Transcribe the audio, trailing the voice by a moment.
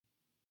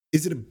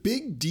Is it a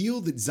big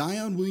deal that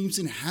Zion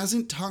Williamson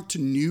hasn't talked to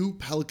new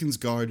Pelicans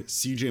guard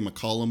CJ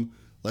McCollum?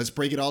 Let's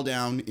break it all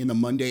down in the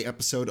Monday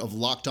episode of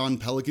Locked On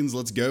Pelicans.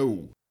 Let's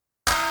go.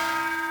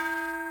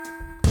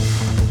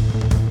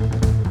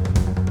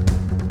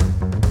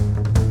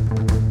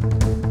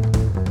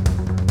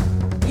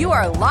 You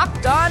are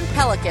Locked On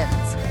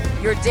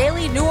Pelicans, your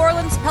daily New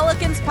Orleans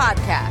Pelicans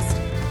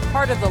podcast,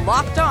 part of the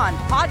Locked On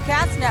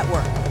Podcast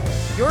Network,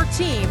 your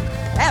team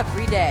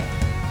every day.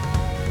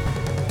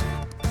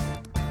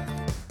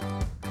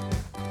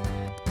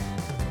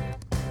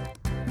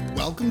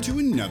 Welcome to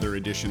another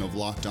edition of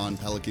Locked On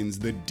Pelicans,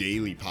 the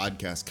daily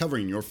podcast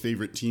covering your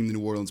favorite team, the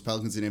New Orleans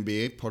Pelicans and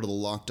NBA, part of the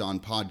Locked On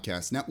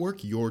Podcast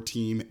Network, your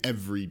team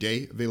every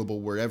day,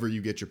 available wherever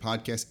you get your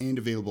podcasts and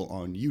available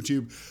on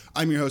YouTube.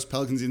 I'm your host,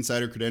 Pelicans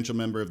Insider, credential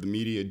member of the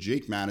media,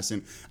 Jake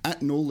Madison,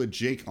 at NOLA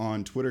Jake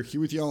on Twitter,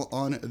 here with y'all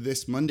on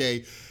this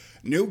Monday.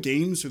 No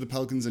games for the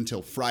Pelicans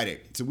until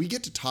Friday, so we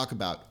get to talk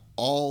about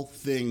all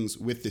things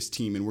with this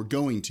team, and we're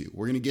going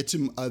to get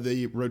to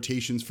the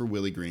rotations for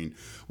Willie Green.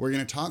 We're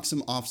going to talk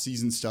some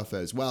off-season stuff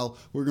as well.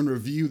 We're going to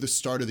review the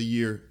start of the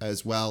year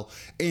as well,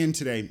 and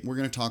today we're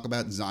going to talk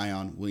about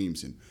Zion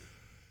Williamson.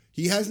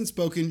 He hasn't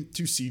spoken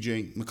to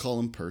CJ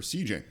McCollum per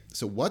CJ.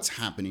 So what's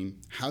happening?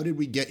 How did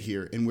we get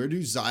here? And where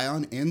do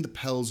Zion and the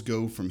Pels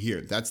go from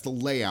here? That's the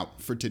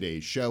layout for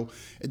today's show.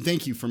 And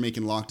thank you for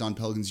making Locked On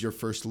Pelicans your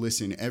first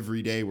listen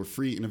every day. We're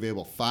free and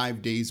available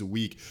 5 days a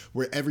week,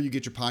 wherever you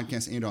get your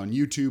podcasts and on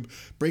YouTube,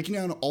 breaking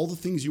down all the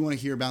things you want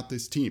to hear about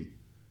this team.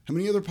 How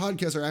many other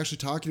podcasts are actually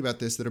talking about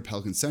this that are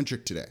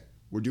Pelican-centric today?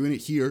 We're doing it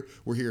here.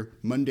 We're here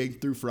Monday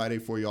through Friday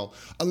for y'all.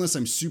 Unless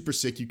I'm super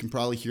sick, you can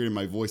probably hear it in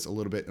my voice a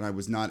little bit, and I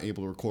was not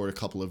able to record a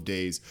couple of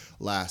days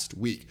last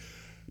week.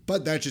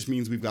 But that just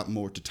means we've got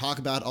more to talk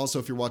about. Also,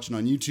 if you're watching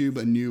on YouTube,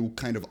 a new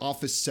kind of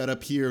office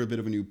setup here, a bit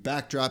of a new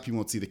backdrop. You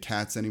won't see the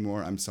cats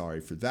anymore. I'm sorry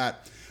for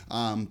that.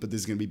 But this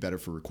is going to be better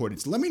for recording.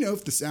 So let me know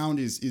if the sound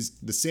is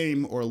the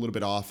same or a little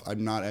bit off.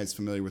 I'm not as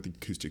familiar with the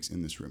acoustics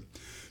in this room.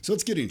 So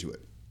let's get into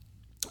it.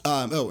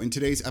 And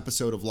today's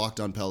episode of Locked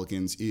On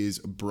Pelicans is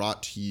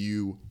brought to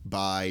you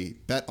by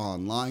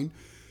BetOnline.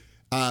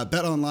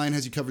 BetOnline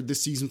has you covered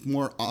this season with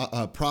more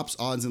props,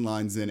 odds, and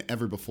lines than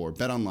ever before.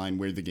 BetOnline,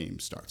 where the game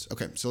starts.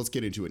 Okay, so let's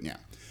get into it now.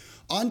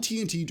 On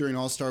TNT during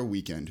All-Star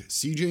Weekend,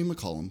 CJ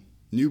McCollum,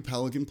 new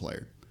Pelican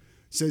player,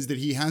 says that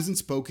he hasn't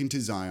spoken to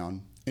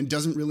Zion and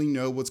doesn't really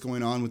know what's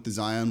going on with the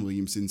Zion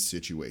Williamson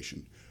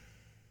situation.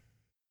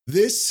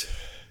 This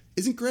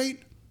isn't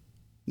great.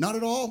 Not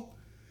at all.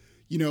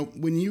 You know,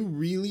 when you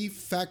really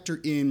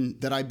factor in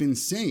that I've been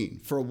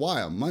saying for a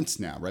while, months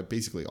now, right,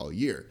 basically all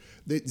year,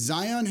 that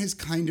Zion has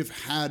kind of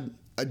had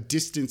a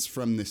distance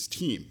from this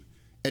team.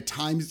 At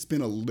times it's been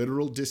a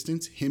literal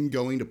distance, him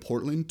going to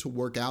Portland to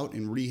work out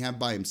and rehab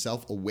by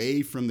himself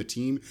away from the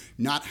team,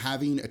 not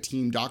having a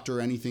team doctor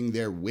or anything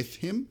there with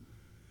him.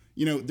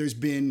 You know, there's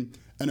been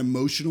an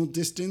emotional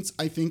distance,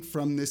 I think,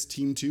 from this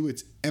team too.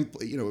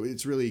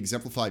 It's really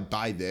exemplified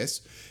by this.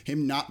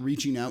 Him not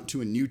reaching out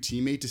to a new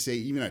teammate to say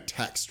even a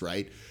text,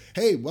 right?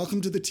 Hey, welcome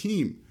to the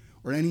team,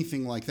 or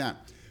anything like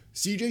that.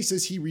 CJ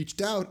says he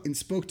reached out and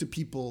spoke to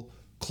people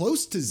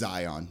close to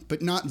Zion,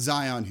 but not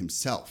Zion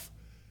himself.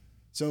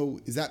 So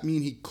does that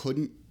mean he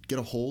couldn't get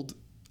a hold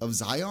of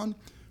Zion?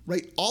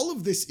 Right? All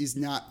of this is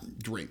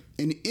not great.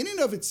 And in and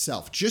of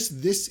itself,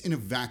 just this in a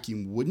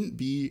vacuum wouldn't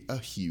be a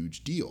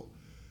huge deal.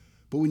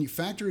 But when you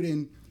factor it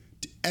in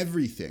to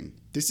everything,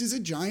 this is a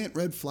giant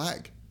red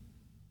flag.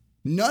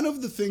 None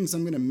of the things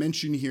I'm going to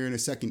mention here in a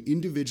second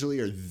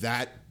individually are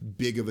that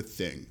big of a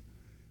thing.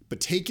 But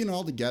taken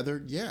all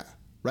together, yeah,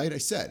 right? I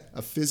said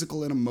a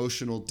physical and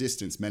emotional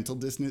distance, mental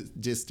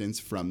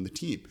distance from the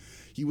team.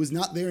 He was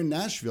not there in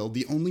Nashville,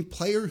 the only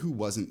player who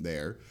wasn't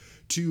there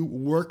to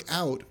work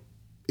out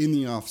in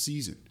the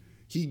offseason.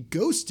 He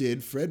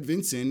ghosted Fred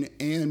Vinson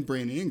and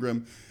Brandon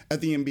Ingram at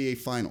the NBA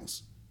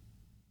Finals.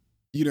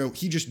 You know,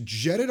 he just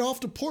jetted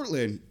off to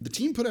Portland. The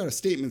team put out a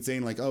statement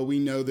saying like, oh, we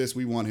know this,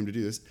 we want him to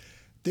do this.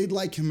 They'd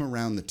like him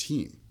around the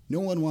team. No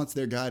one wants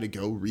their guy to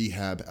go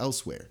rehab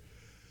elsewhere.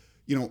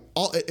 You know,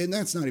 and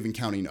that's not even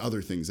counting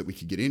other things that we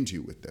could get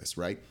into with this,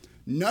 right?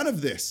 None of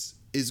this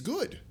is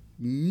good.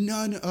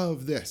 None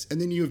of this.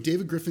 And then you have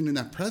David Griffin in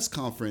that press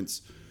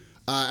conference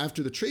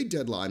after the trade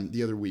deadline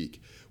the other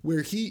week,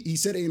 where he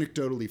said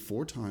anecdotally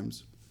 4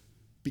 times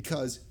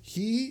because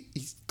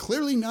he's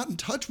clearly not in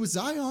touch with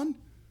Zion.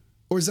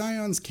 Or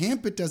Zion's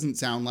camp, it doesn't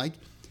sound like.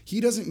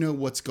 He doesn't know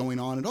what's going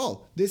on at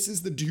all. This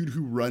is the dude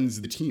who runs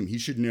the team. He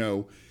should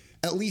know,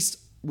 at least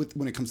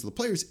when it comes to the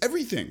players,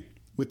 everything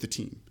with the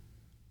team.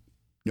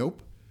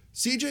 Nope.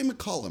 CJ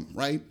McCollum,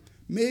 right?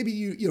 Maybe,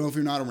 you know, if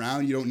you're not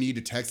around, you don't need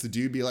to text the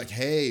dude, be like,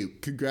 hey,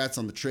 congrats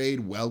on the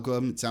trade,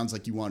 welcome. It sounds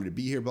like you wanted to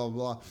be here, blah,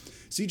 blah, blah.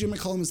 CJ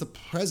McCollum is the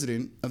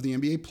president of the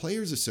NBA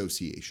Players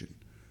Association.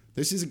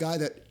 This is a guy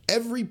that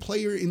every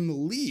player in the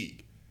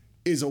league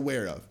is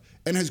aware of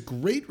and has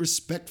great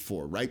respect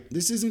for, right?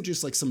 This isn't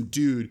just like some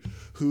dude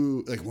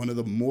who, like one of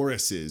the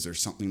Morrises or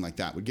something like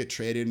that, would get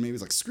traded and maybe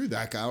was like, screw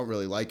that guy, I don't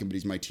really like him, but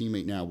he's my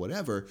teammate now,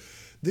 whatever.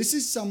 This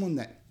is someone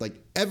that,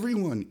 like,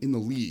 everyone in the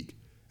league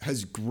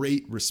has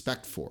great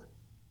respect for,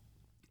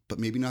 but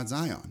maybe not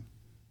Zion.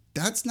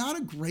 That's not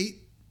a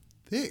great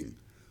thing.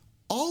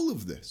 All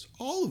of this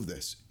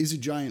is a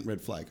giant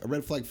red flag. A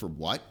red flag for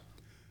what?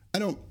 I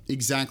don't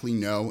exactly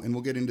know, and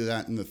we'll get into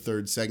that in the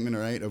third segment,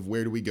 all right, of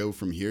where do we go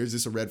from here. Is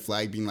this a red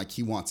flag being like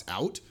he wants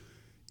out?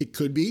 It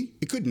could be.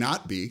 It could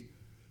not be.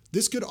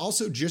 This could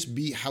also just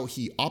be how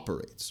he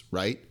operates,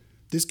 right?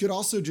 This could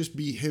also just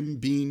be him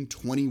being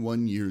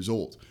 21 years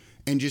old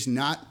and just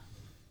not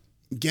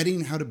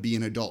getting how to be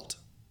an adult.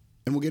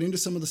 And we'll get into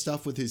some of the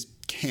stuff with his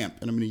camp,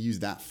 and I'm going to use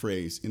that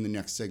phrase in the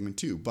next segment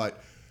too.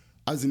 But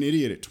I was an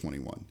idiot at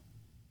 21.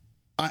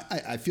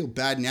 I feel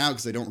bad now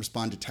because I don't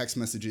respond to text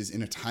messages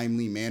in a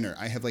timely manner.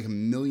 I have like a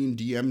million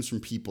DMs from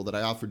people that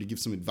I offered to give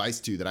some advice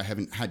to that I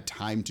haven't had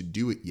time to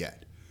do it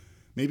yet.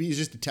 Maybe he's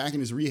just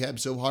attacking his rehab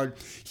so hard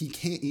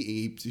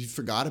he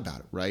forgot about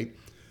it, right?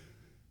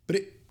 But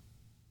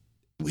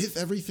with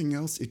everything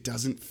else, it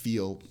doesn't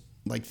feel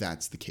like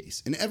that's the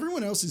case. And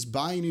everyone else is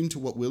buying into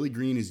what Willie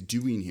Green is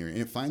doing here. And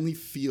it finally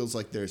feels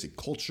like there's a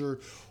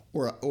culture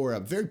or a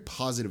very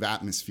positive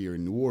atmosphere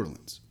in New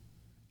Orleans.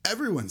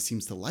 Everyone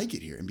seems to like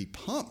it here and be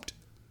pumped.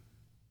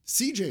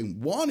 CJ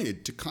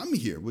wanted to come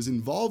here, was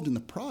involved in the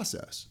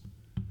process.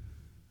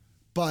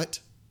 But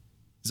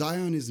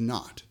Zion is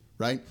not,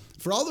 right?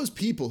 For all those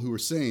people who were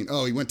saying,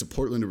 oh, he went to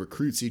Portland to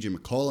recruit CJ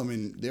McCollum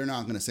and they're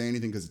not going to say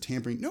anything because of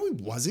tampering. No, he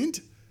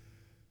wasn't.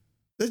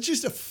 That's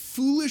just a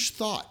foolish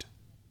thought.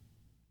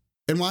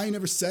 And why he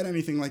never said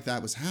anything like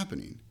that was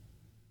happening.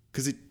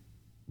 Because it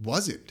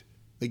wasn't.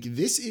 Like,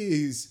 this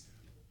is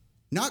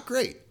not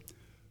great.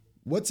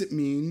 What's it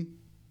mean?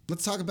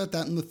 Let's talk about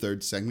that in the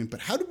third segment. But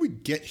how did we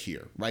get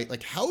here, right?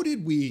 Like, how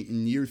did we,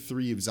 in year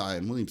 3 of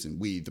Zion Williamson,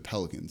 we, the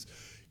Pelicans,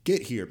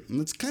 get here? And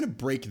let's kind of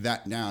break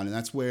that down. And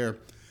that's where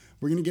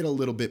we're going to get a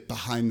little bit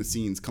behind the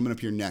scenes coming up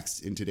here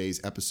next in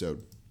today's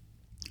episode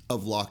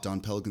of Locked On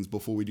Pelicans.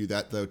 Before we do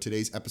that, though,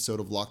 today's episode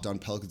of Locked On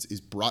Pelicans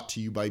is brought to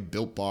you by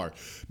Built Bar.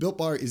 Built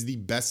Bar is the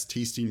best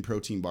tasting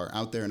protein bar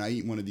out there, and I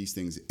eat one of these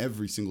things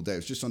every single day. I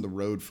was just on the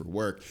road for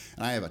work,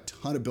 and I have a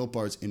ton of Built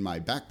Bars in my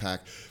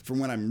backpack from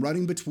when I'm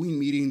running between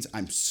meetings,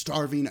 I'm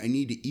starving, I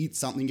need to eat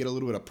something, get a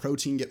little bit of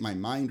protein, get my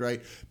mind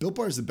right. Built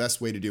Bar is the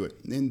best way to do it,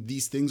 and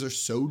these things are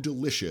so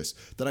delicious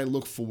that I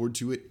look forward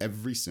to it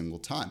every single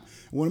time.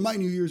 One of my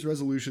New Year's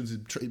resolutions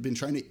has been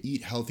trying to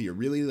eat healthier,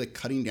 really like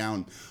cutting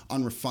down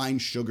on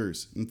refined sugars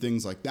and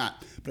things like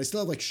that. But I still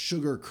have like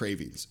sugar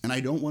cravings and I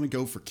don't want to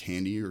go for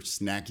candy or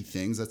snacky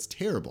things. That's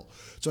terrible.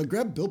 So I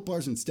grabbed Built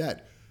Bars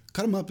instead.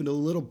 Cut them up into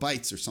little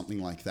bites or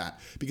something like that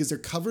because they're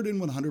covered in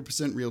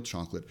 100% real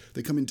chocolate.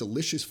 They come in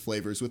delicious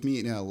flavors. With me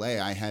in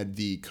LA, I had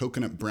the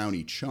coconut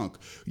brownie chunk.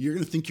 You're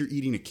going to think you're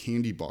eating a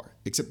candy bar,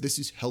 except this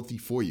is healthy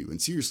for you. And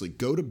seriously,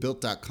 go to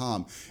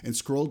Built.com and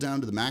scroll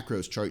down to the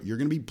macros chart. You're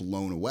going to be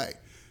blown away.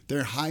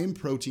 They're high in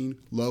protein,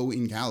 low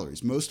in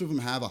calories. Most of them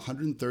have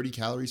 130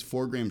 calories,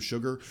 4 grams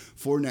sugar,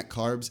 4 net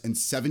carbs, and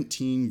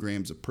 17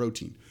 grams of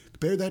protein.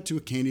 Compare that to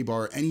a candy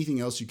bar or anything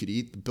else you could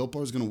eat. The Built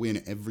Bar is going to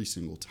win every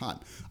single time.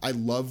 I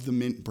love the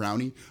mint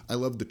brownie. I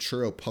love the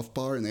churro puff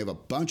bar, and they have a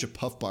bunch of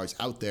puff bars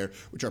out there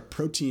which are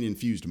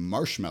protein-infused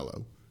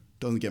marshmallow.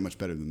 Doesn't get much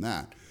better than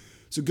that.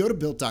 So go to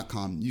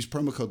Built.com, use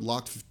promo code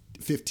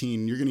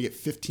LOCKED15. You're going to get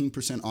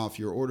 15% off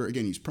your order.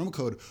 Again, use promo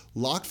code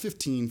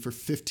LOCKED15 for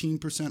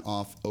 15%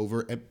 off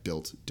over at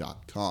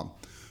Built.com.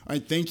 All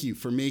right, thank you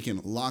for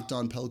making Locked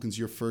On Pelicans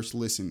your first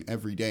listen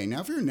every day.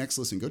 Now, for your next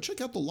listen, go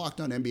check out the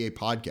Locked On NBA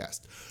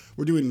podcast.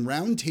 We're doing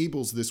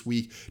roundtables this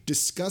week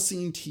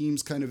discussing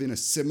teams kind of in a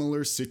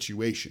similar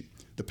situation.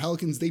 The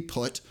Pelicans, they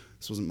put,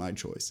 this wasn't my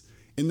choice,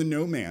 in the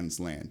no man's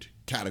land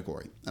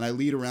category. And I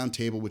lead a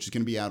roundtable, which is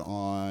going to be out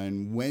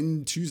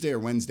on Tuesday or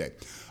Wednesday,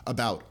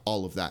 about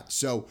all of that.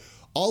 So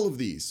all of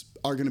these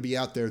are going to be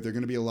out there. They're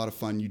going to be a lot of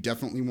fun. You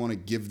definitely want to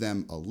give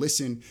them a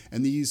listen.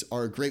 And these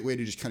are a great way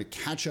to just kind of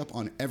catch up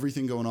on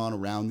everything going on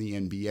around the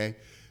NBA.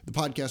 The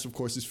podcast, of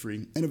course, is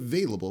free and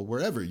available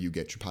wherever you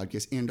get your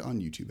podcasts and on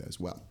YouTube as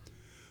well.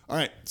 All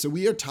right, so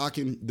we are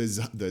talking the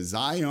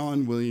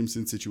Zion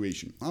Williamson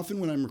situation. Often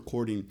when I'm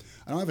recording,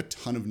 I don't have a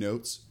ton of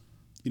notes.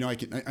 You know,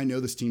 I know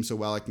this team so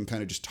well, I can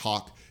kind of just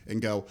talk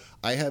and go.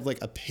 I have like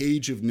a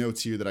page of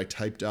notes here that I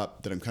typed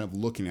up that I'm kind of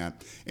looking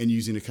at and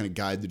using to kind of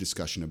guide the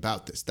discussion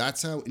about this.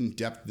 That's how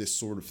in-depth this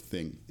sort of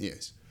thing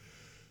is.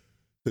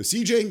 So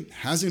CJ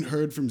hasn't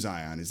heard from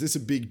Zion. Is this a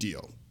big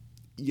deal?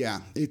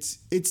 Yeah,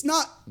 it's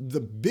not the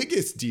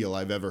biggest deal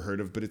I've ever heard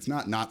of, but it's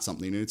not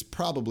something, and it's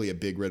probably a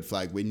big red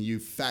flag when you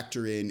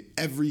factor in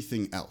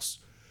everything else.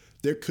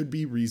 There could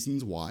be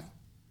reasons why,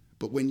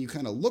 but when you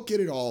kind of look at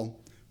it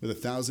all with a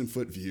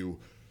 1,000-foot view,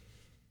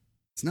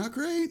 it's not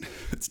great.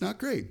 It's not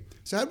great.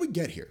 So how'd we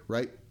get here,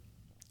 right?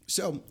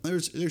 So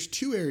there's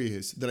two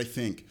areas that I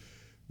think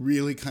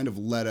really kind of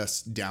led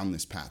us down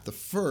this path. The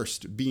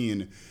first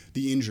being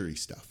the injury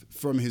stuff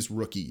from his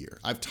rookie year.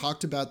 I've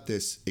talked about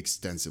this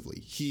extensively.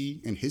 He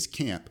and his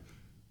camp,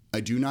 I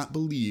do not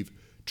believe,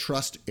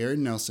 trust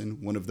Aaron Nelson,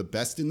 one of the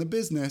best in the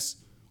business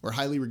or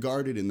highly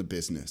regarded in the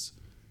business,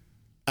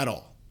 at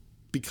all,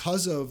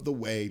 because of the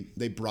way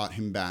they brought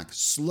him back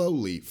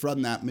slowly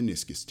from that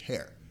meniscus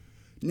tear.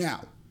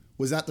 Now,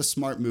 was that the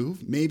smart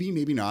move? Maybe,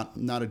 maybe not.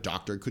 I'm not a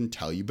doctor, couldn't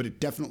tell you, but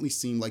it definitely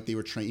seemed like they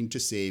were trying to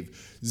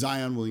save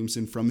Zion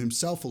Williamson from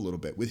himself a little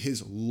bit with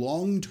his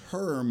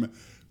long-term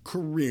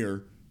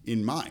career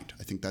in mind.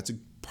 I think that's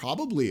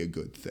probably a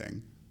good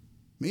thing.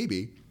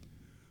 Maybe.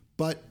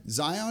 But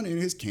Zion and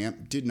his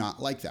camp did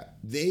not like that.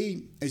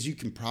 They, as you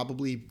can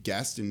probably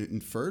guess and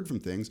inferred from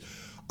things,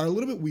 are a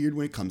little bit weird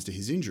when it comes to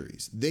his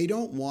injuries. They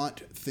don't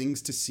want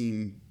things to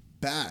seem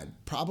bad,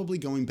 probably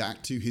going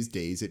back to his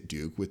days at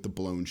Duke with the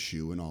blown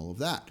shoe and all of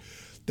that.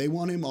 They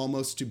want him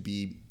almost to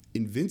be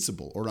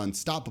invincible or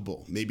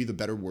unstoppable. Maybe the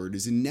better word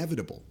is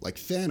inevitable, like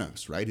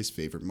Thanos, right? His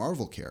favorite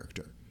Marvel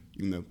character,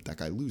 even though that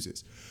guy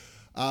loses.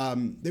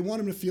 They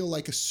want him to feel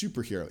like a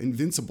superhero,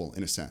 invincible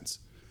in a sense.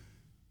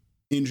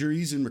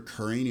 Injuries and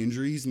recurring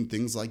injuries and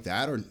things like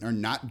that are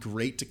not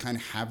great to kind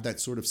of have that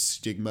sort of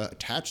stigma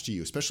attached to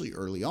you, especially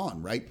early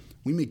on, right?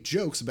 We make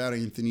jokes about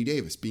Anthony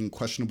Davis being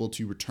questionable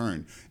to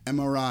return,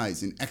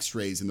 MRIs and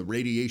x-rays and the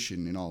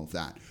radiation and all of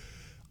that.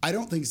 I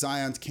don't think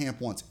Zion's camp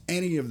wants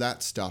any of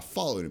that stuff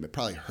following him. It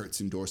probably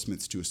hurts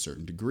endorsements to a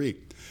certain degree.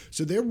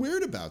 So they're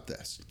weird about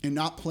this. And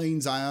not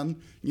playing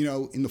Zion,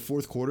 in the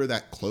fourth quarter,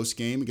 that close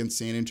game against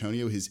San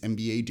Antonio, his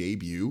NBA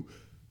debut,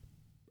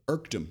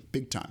 irked him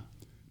big time.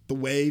 The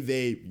way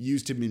they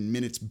used him in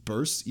minutes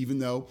bursts, even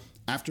though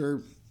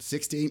after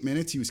 6 to 8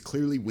 minutes, he was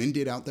clearly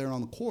winded out there on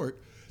the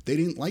court. They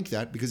didn't like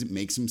that because it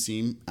makes him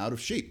seem out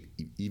of shape,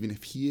 even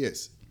if he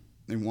is.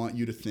 They want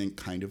you to think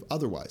kind of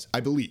otherwise,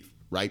 I believe,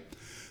 right?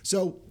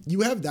 So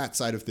you have that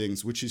side of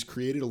things, which has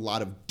created a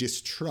lot of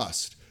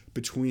distrust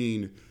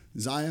between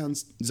Zion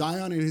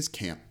and his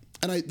camp.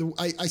 And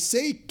I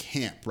say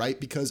camp, right?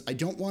 Because I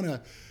don't want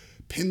to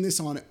pin this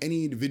on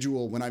any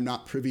individual when I'm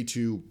not privy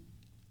to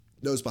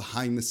those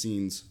behind the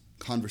scenes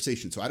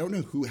conversations. So I don't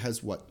know who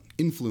has what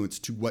influence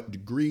to what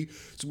degree.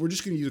 So we're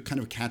just going to use a kind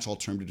of a catch-all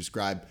term to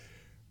describe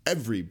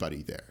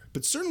everybody there.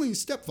 But certainly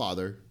his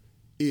stepfather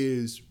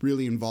is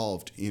really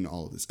involved in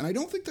all of this. And I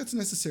don't think that's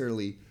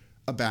necessarily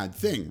a bad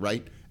thing,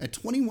 right? At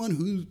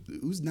 21,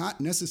 who's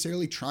not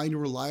necessarily trying to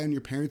rely on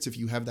your parents if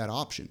you have that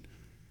option?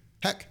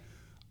 Heck,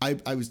 I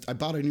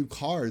bought a new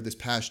car this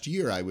past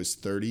year. I was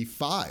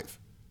 35.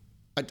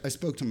 I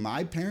spoke to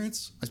my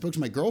parents. I spoke to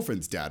my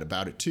girlfriend's dad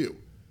about it too.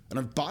 And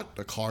I've bought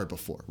a car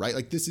before, right?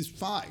 Like, this is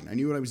fine. I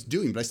knew what I was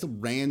doing, but I still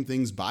ran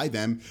things by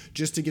them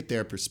just to get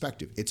their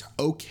perspective. It's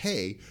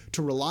okay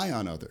to rely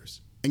on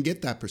others and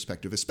get that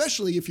perspective,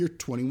 especially if you're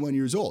 21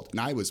 years old. And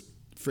I was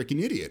a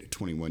freaking idiot at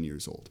 21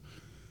 years old.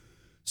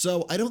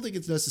 So I don't think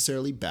it's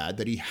necessarily bad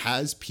that he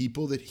has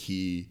people that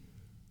he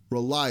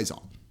relies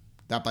on.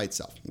 That by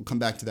itself. We'll come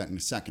back to that in a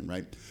second,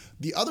 right?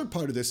 The other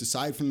part of this,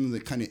 aside from the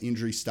kind of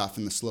injury stuff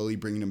and the slowly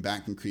bringing him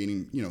back and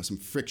creating, some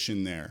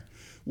friction there,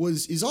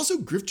 is also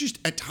Griff just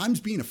at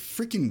times being a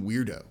freaking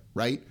weirdo,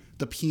 right?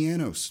 The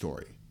piano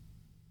story.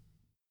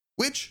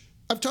 Which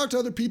I've talked to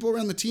other people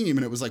around the team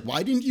and it was like,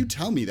 why didn't you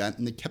tell me that?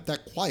 And they kept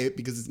that quiet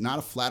because it's not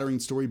a flattering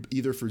story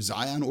either for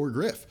Zion or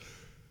Griff.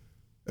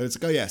 And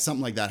it's like, oh yeah,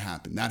 something like that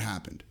happened. That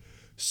happened.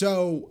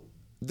 So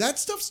that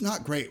stuff's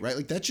not great, right?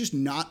 Like, that's just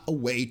not a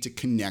way to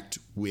connect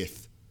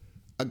with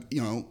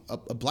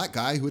a black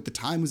guy who at the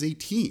time was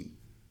 18,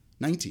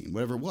 19,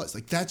 whatever it was.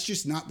 Like, that's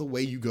just not the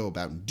way you go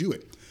about and do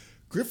it.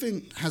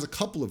 Griffin has a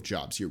couple of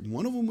jobs here.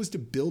 One of them was to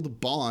build a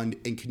bond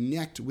and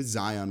connect with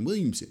Zion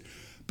Williamson.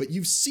 But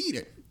you've seen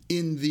it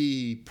in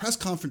the press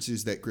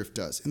conferences that Griff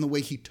does, in the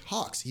way he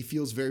talks. He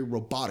feels very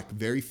robotic,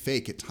 very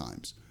fake at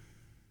times.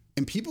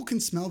 And people can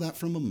smell that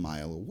from a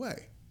mile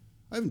away.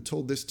 I haven't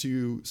told this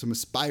to some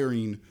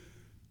aspiring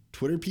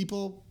Twitter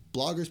people,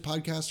 bloggers,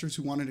 podcasters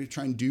who wanted to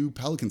try and do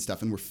Pelican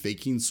stuff and were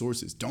faking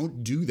sources.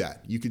 Don't do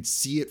that. You could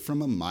see it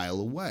from a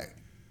mile away.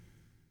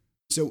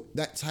 So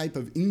that type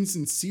of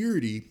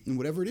insincerity and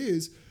whatever it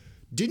is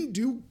didn't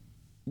do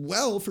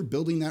well for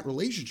building that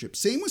relationship.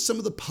 Same with some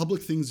of the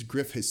public things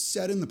Griff has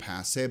said in the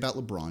past, say about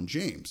LeBron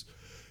James.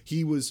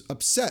 He was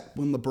upset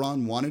when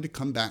LeBron wanted to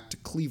come back to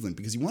Cleveland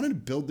because he wanted to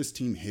build this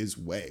team his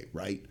way,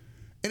 right?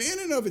 And in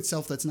and of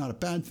itself, that's not a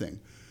bad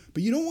thing.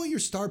 But you don't want your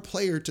star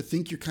player to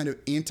think you're kind of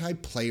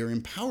anti-player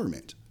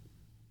empowerment.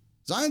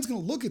 Zion's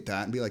going to look at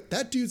that and be like,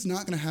 that dude's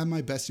not going to have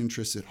my best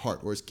interests at heart,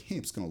 or his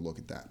camp's going to look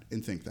at that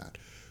and think that.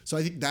 So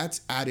I think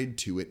that's added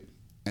to it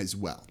as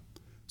well.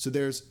 So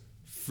there's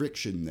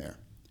friction there.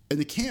 And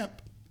the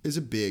camp is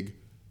a big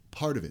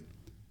part of it.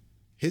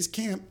 His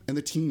camp and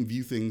the team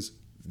view things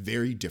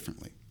very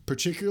differently,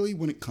 particularly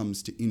when it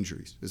comes to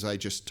injuries, as I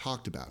just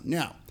talked about.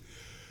 Now,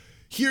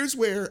 here's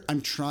where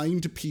I'm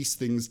trying to piece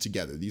things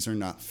together. These are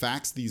not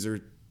facts.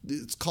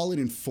 Let's call it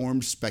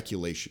informed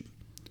speculation.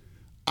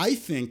 I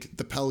think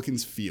the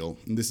Pelicans feel,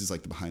 and this is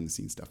like the behind the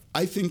scenes stuff,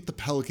 I think the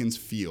Pelicans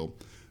feel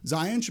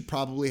Zion should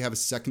probably have a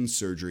second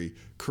surgery,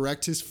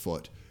 correct his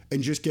foot,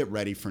 and just get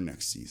ready for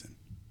next season.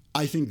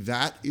 I think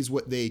that is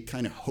what they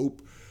kind of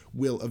hope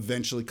will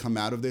eventually come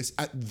out of this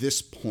at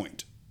this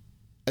point.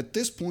 At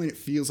this point, it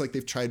feels like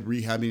they've tried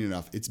rehabbing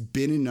enough. It's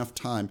been enough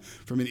time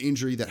from an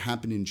injury that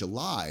happened in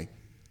July.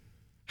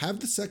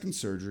 Have the second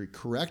surgery,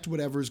 correct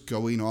whatever's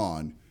going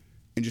on,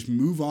 and just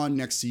move on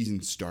next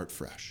season, start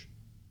fresh.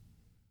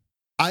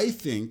 I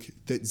think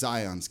that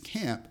Zion's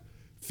camp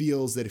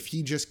feels that if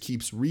he just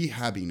keeps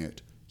rehabbing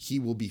it, he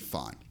will be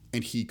fine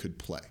and he could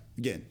play.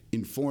 Again,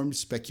 informed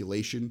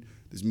speculation.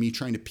 There's me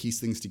trying to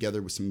piece things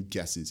together with some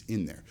guesses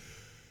in there.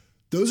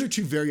 Those are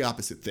two very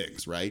opposite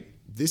things, right?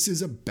 This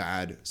is a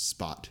bad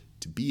spot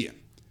to be in.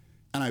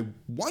 And I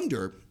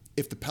wonder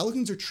if the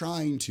Pelicans are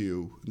trying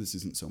to, this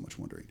isn't so much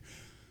wondering,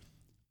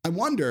 I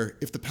wonder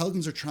if the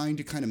Pelicans are trying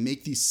to kind of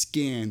make these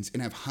scans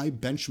and have high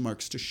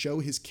benchmarks to show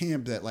his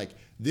camp that, like,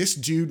 this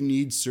dude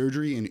needs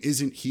surgery and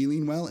isn't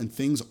healing well and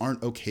things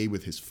aren't okay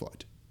with his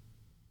foot.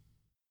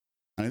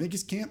 And I think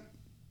his camp,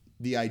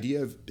 the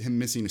idea of him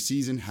missing a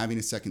season, having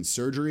a second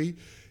surgery,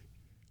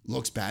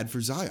 looks bad for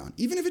Zion.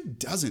 Even if it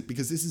doesn't,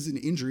 because this is an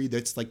injury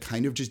that's like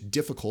kind of just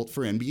difficult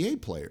for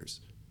NBA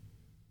players.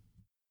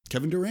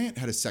 Kevin Durant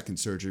had a second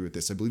surgery with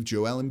this. I believe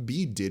Joel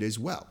Embiid did as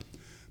well.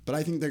 But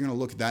I think they're going to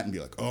look at that and be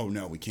like, oh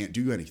no, we can't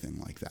do anything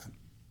like that.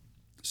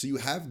 So you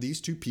have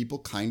these two people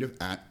kind of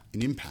at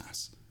an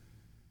impasse.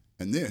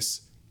 And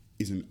this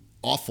is an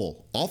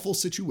awful, awful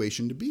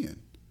situation to be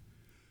in.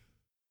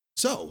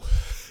 So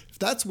if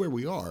that's where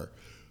we are,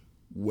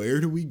 where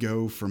do we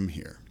go from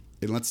here?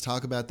 And let's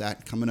talk about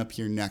that coming up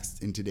here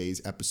next in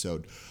today's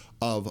episode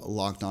of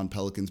Locked On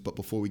Pelicans. But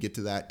before we get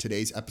to that,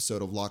 today's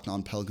episode of Locked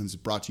On Pelicans is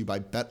brought to you by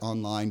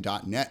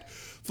BetOnline.net.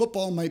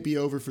 Football might be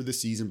over for the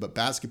season, but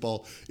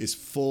basketball is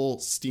full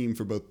steam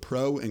for both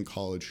pro and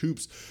college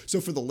hoops.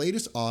 So for the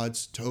latest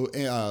odds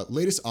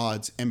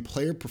and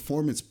player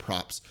performance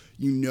props,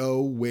 you know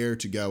where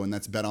to go, and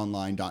that's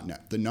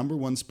BetOnline.net, the number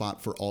one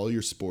spot for all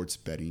your sports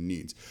betting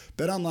needs.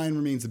 BetOnline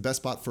remains the best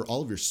spot for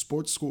all of your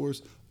sports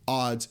scores,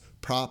 odds,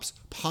 props,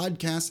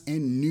 podcasts,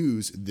 and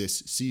news this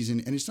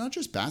season. And it's not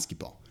just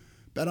basketball.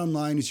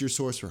 BetOnline is your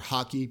source for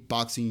hockey,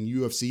 boxing,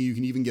 UFC. You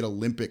can even get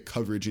Olympic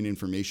coverage and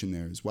information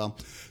there as well.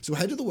 So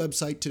head to the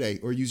website today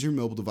or use your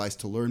mobile device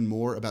to learn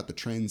more about the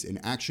trends in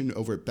action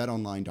over at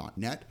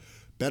betonline.net.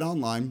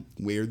 BetOnline,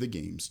 where the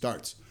game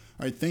starts.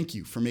 All right, thank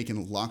you for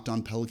making Locked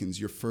On Pelicans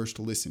your first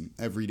listen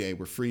every day.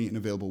 We're free and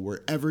available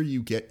wherever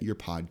you get your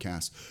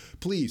podcasts.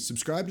 Please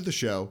subscribe to the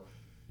show.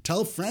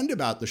 Tell a friend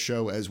about the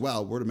show as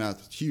well. Word of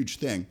mouth, huge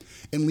thing.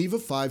 And leave a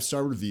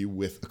 5-star review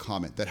with a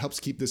comment. That helps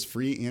keep this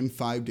free and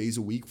 5 days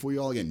a week for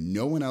you all. Again,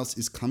 no one else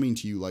is coming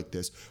to you like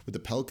this with the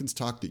Pelicans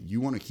talk that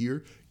you want to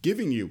hear.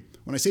 Giving you,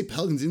 when I say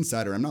Pelicans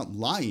Insider, I'm not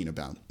lying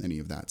about any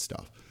of that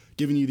stuff.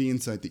 Giving you the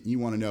insight that you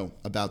want to know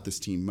about this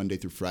team Monday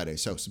through Friday.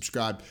 So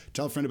subscribe,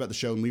 tell a friend about the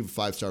show, and leave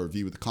a 5-star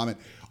review with a comment.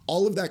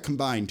 All of that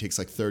combined takes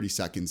like 30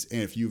 seconds.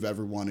 And if you've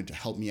ever wanted to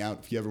help me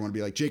out, if you ever want to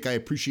be like, Jake, I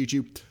appreciate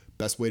you,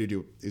 best way to do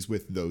it is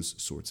with those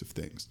sorts of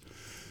things.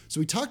 So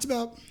we talked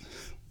about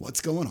what's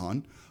going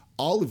on,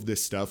 all of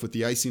this stuff with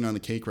the icing on the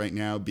cake right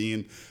now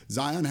being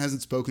Zion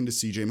hasn't spoken to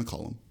CJ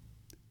McCollum.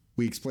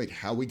 We explained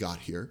how we got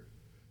here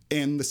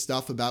and the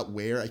stuff about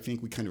where I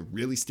think we kind of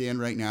really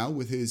stand right now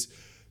with his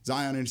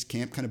Zion and his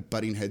camp kind of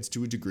butting heads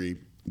to a degree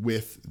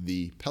with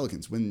the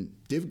Pelicans. When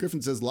David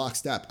Griffin says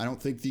lockstep, I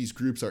don't think these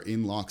groups are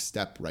in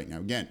lockstep right now.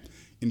 Again,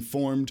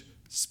 informed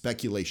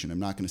speculation. I'm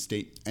not going to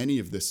state any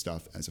of this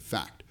stuff as a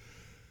fact.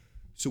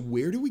 So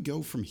where do we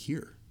go from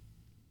here?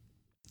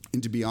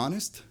 And to be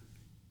honest,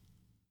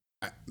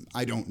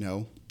 I don't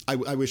know. I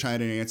wish I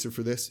had an answer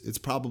for this. It's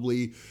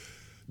probably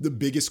the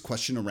biggest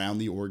question around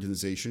the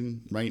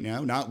organization right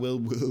now. Not will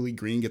Willie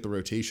Green get the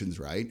rotations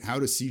right? How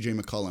does CJ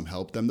McCollum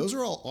help them? Those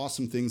are all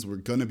awesome things we're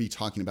going to be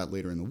talking about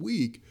later in the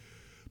week.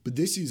 But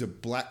this is a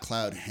black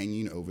cloud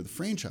hanging over the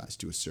franchise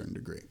to a certain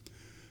degree.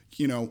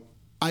 You know,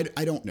 I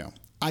don't know.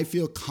 I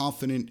feel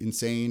confident in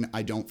saying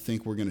I don't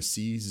think we're going to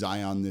see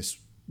Zion this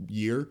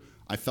year.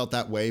 I felt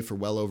that way for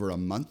well over a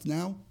month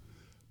now,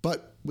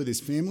 but with his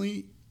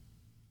family,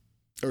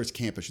 or his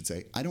camp, I should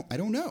say, I don't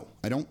know.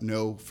 I don't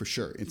know for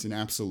sure. It's an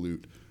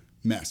absolute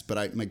mess,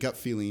 but my gut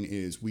feeling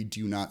is we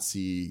do not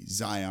see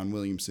Zion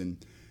Williamson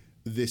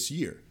this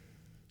year.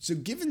 So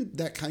given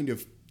that kind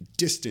of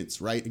distance,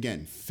 right?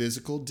 Again,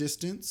 physical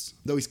distance,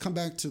 though he's come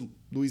back to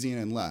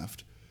Louisiana and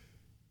left,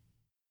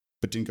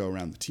 but didn't go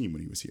around the team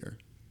when he was here.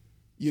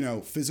 You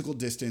know, physical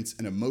distance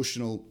and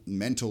emotional,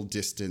 mental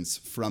distance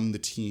from the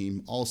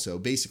team also,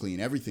 basically in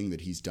everything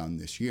that he's done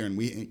this year. And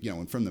we, you know,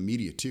 and from the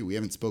media too, we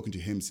haven't spoken to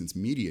him since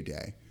media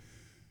day.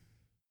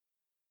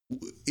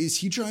 Does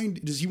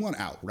he want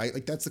out, right?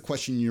 Like that's the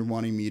question you're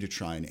wanting me to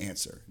try and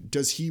answer.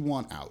 Does he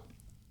want out?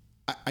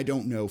 I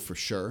don't know for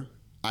sure.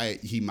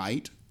 He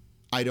might.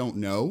 I don't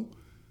know.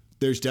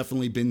 There's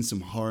definitely been some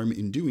harm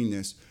in doing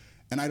this,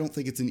 and I don't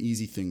think it's an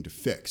easy thing to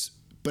fix.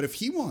 But if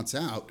he wants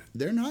out,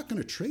 they're not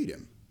going to trade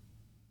him.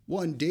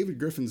 One, David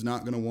Griffin's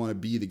not going to want to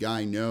be the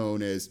guy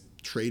known as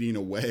trading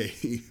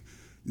away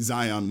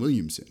Zion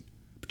Williamson,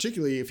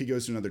 particularly if he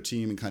goes to another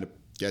team and kind of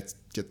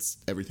gets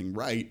everything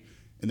right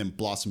and then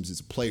blossoms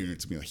as a player. And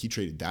it's going to be like, he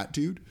traded that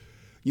dude.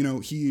 You know,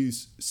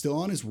 he's still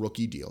on his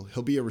rookie deal.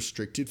 He'll be a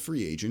restricted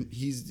free agent.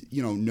 He's,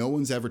 you know, no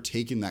one's ever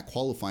taken that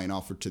qualifying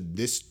offer to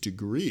this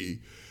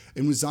degree.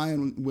 And with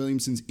Zion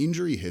Williamson's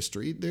injury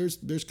history,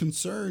 there's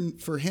concern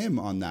for him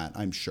on that,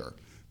 I'm sure,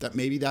 that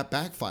maybe that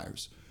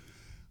backfires.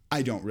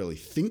 I don't really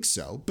think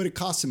so, but it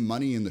costs him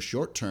money in the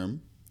short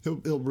term.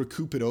 He'll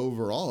recoup it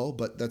overall,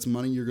 but that's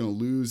money you're going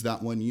to lose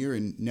that 1 year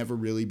and never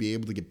really be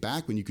able to get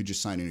back when you could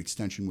just sign an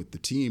extension with the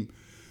team.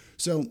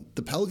 So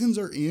the Pelicans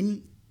are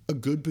in a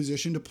good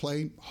position to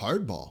play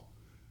hardball.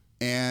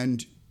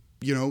 And,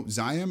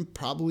 Zion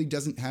probably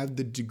doesn't have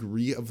the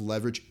degree of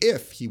leverage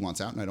if he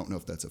wants out, and I don't know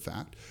if that's a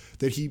fact,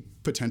 that he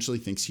potentially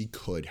thinks he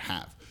could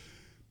have.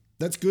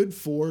 That's good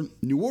for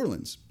New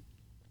Orleans,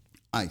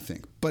 I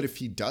think. But if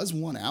he does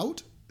want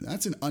out,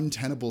 that's an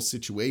untenable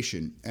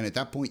situation. And at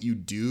that point, you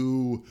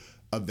do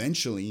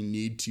eventually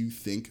need to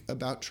think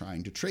about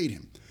trying to trade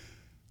him.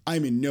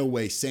 I'm in no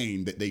way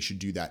saying that they should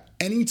do that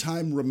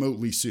anytime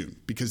remotely soon,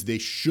 because they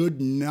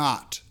should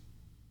not.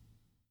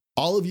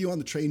 All of you on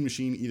the trade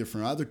machine, either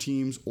from other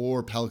teams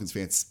or Pelicans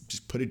fans,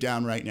 just put it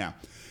down right now.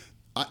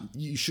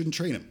 You shouldn't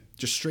trade him.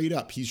 Just straight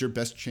up, he's your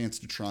best chance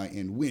to try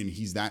and win.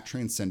 He's that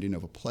transcendent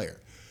of a player.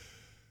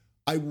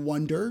 I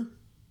wonder,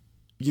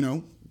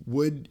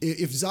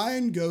 if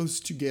Zion goes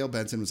to Gail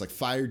Benson and was like,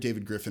 fire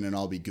David Griffin and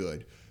I'll be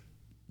good,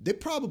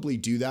 they'd probably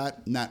do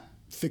that, and that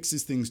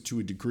fixes things to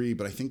a degree,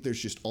 but I think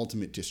there's just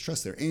ultimate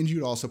distrust there. And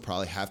you'd also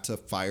probably have to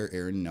fire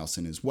Aaron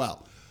Nelson as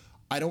well.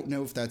 I don't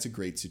know if that's a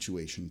great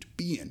situation to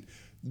be in.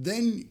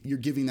 Then you're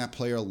giving that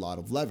player a lot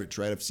of leverage,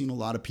 right? I've seen a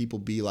lot of people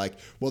be like,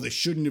 well, they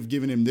shouldn't have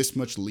given him this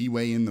much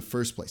leeway in the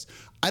first place.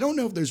 I don't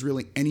know if there's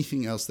really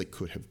anything else they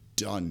could have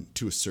done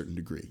to a certain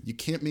degree. You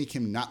can't make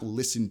him not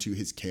listen to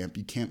his camp.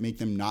 You can't make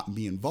them not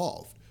be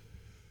involved.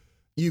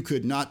 You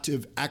could not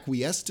have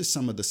acquiesced to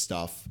some of the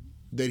stuff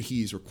that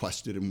he's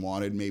requested and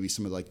wanted, maybe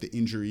some of like the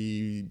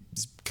injury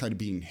kind of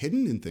being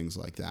hidden and things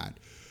like that.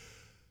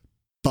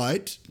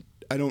 But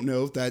I don't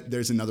know if that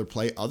there's another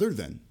play other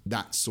than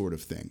that sort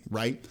of thing,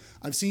 right?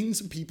 I've seen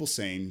some people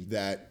saying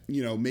that,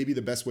 maybe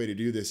the best way to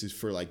do this is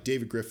for like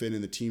David Griffin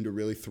and the team to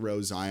really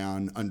throw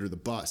Zion under the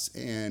bus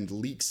and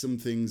leak some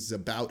things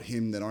about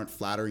him that aren't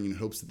flattering in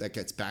hopes that that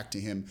gets back to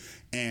him.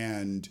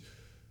 And,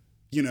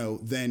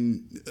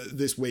 then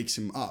this wakes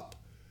him up.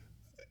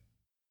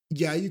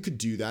 Yeah, you could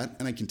do that.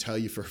 And I can tell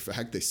you for a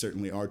fact, they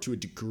certainly are to a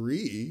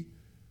degree.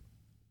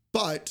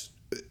 But,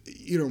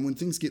 when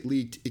things get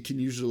leaked, it can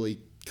usually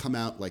come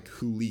out like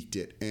who leaked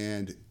it.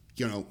 And,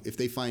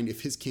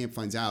 if his camp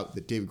finds out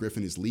that David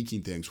Griffin is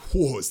leaking things,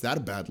 whoa, is that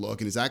a bad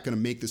look? And is that going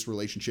to make this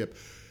relationship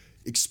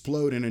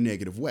explode in a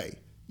negative way?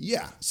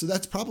 Yeah. So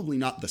that's probably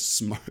not the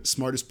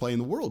smartest play in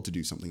the world to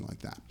do something like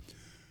that.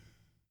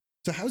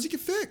 So how does it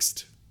get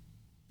fixed?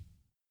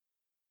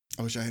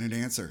 I wish I had an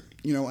answer.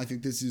 I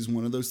think this is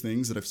one of those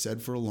things that I've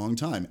said for a long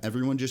time.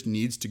 Everyone just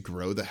needs to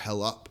grow the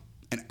hell up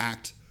and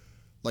act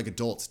like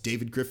adults.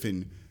 David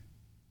Griffin,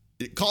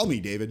 call me,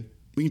 David.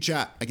 We can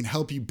chat. I can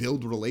help you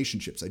build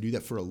relationships. I do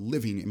that for a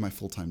living in my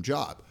full-time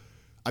job.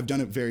 I've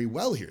done it very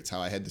well here. It's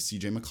how I had the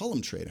CJ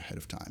McCollum trade ahead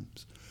of time.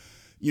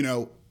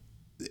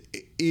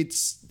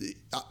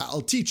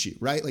 I'll teach you,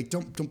 right? Like,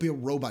 don't be a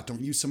robot.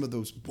 Don't use some of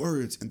those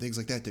words and things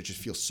like that just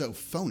feel so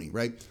phony,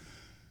 right?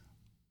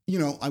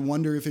 I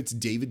wonder if it's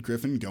David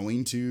Griffin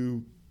going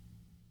to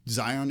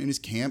Zion in his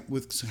camp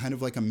with kind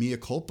of like a mea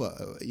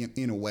culpa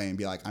in a way and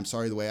be like, I'm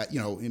sorry the way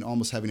and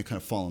almost having to kind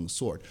of fall on the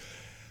sword.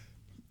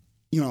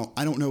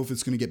 I don't know if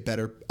it's going to get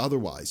better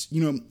otherwise.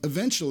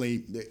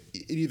 Eventually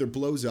it either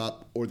blows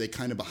up or they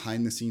kind of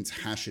behind the scenes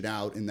hash it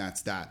out and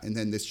that's that. And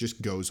then this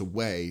just goes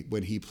away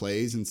when he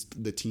plays and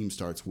the team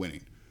starts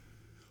winning.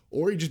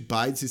 Or he just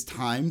bides his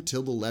time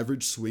till the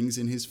leverage swings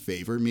in his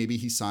favor. Maybe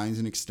he signs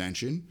an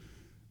extension.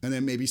 And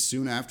then maybe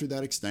soon after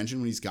that extension,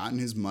 when he's gotten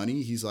his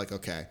money, he's like,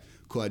 okay,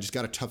 cool, I just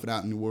got to tough it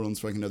out in New Orleans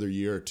for like another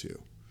year or two.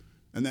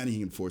 And then he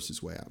can force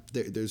his way out.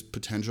 There's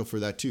potential for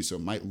that too. So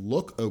it might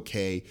look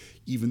okay,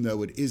 even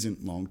though it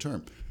isn't long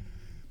term.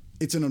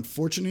 It's an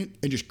unfortunate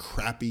and just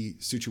crappy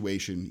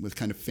situation with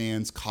kind of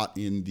fans caught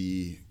in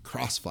the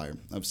crossfire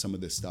of some of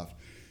this stuff.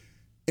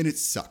 And it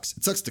sucks.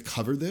 It sucks to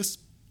cover this.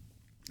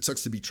 It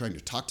sucks to be trying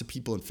to talk to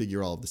people and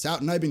figure all of this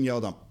out. And I've been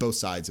yelled on both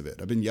sides of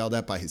it. I've been yelled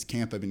at by his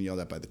camp. I've been yelled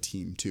at by the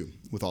team too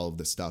with all of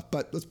this stuff.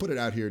 But let's put it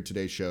out here in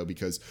today's show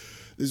because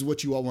this is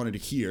what you all wanted to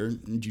hear.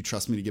 And you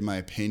trust me to give my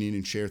opinion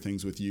and share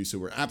things with you. So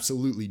we're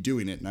absolutely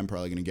doing it. And I'm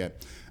probably going to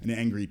get an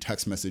angry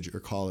text message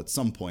or call at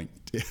some point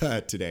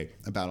today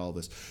about all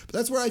this. But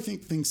that's where I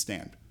think things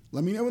stand.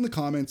 Let me know in the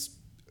comments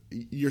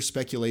your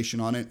speculation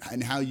on it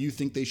and how you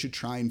think they should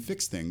try and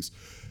fix things.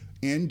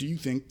 And do you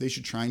think they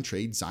should try and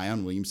trade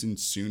Zion Williamson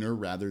sooner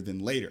rather than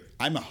later?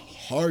 I'm a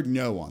hard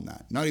no on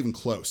that. Not even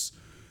close.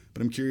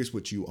 But I'm curious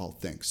what you all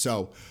think.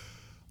 So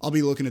I'll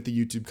be looking at the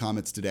YouTube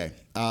comments today.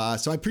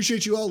 So I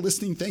appreciate you all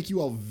listening. Thank you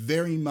all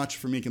very much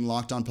for making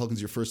Locked On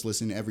Pelicans your first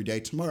listen every day.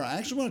 Tomorrow, I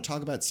actually want to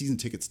talk about season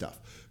ticket stuff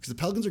because the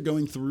Pelicans are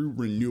going through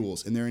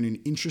renewals and they're in an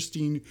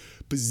interesting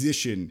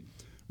position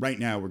right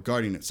now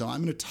regarding it. So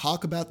I'm going to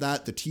talk about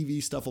that. The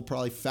TV stuff will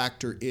probably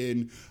factor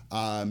in.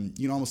 You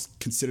can almost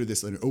consider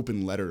this an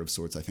open letter of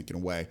sorts, I think, in a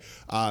way,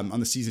 on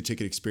the season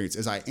ticket experience,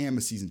 as I am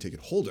a season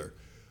ticket holder.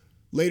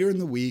 Later in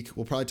the week,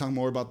 we'll probably talk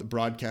more about the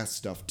broadcast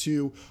stuff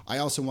too. I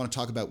also want to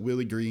talk about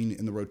Willie Green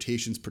and the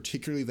rotations,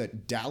 particularly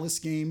that Dallas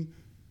game.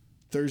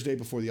 Thursday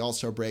before the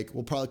All-Star break.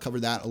 We'll probably cover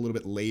that a little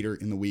bit later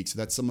in the week. So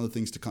that's some of the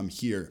things to come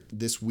here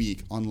this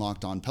week on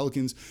Locked On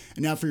Pelicans.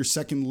 And now for your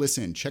second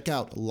listen, check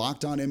out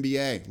Locked On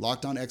NBA.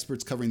 Locked On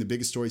experts covering the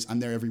biggest stories. I'm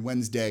there every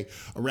Wednesday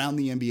around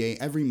the NBA,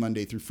 every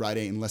Monday through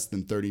Friday in less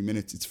than 30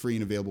 minutes. It's free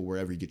and available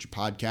wherever you get your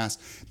podcast.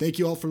 Thank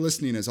you all for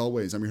listening. As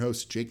always, I'm your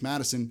host, Jake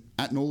Madison,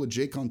 at NOLA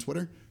Jake on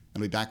Twitter.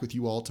 I'll be back with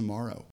you all tomorrow.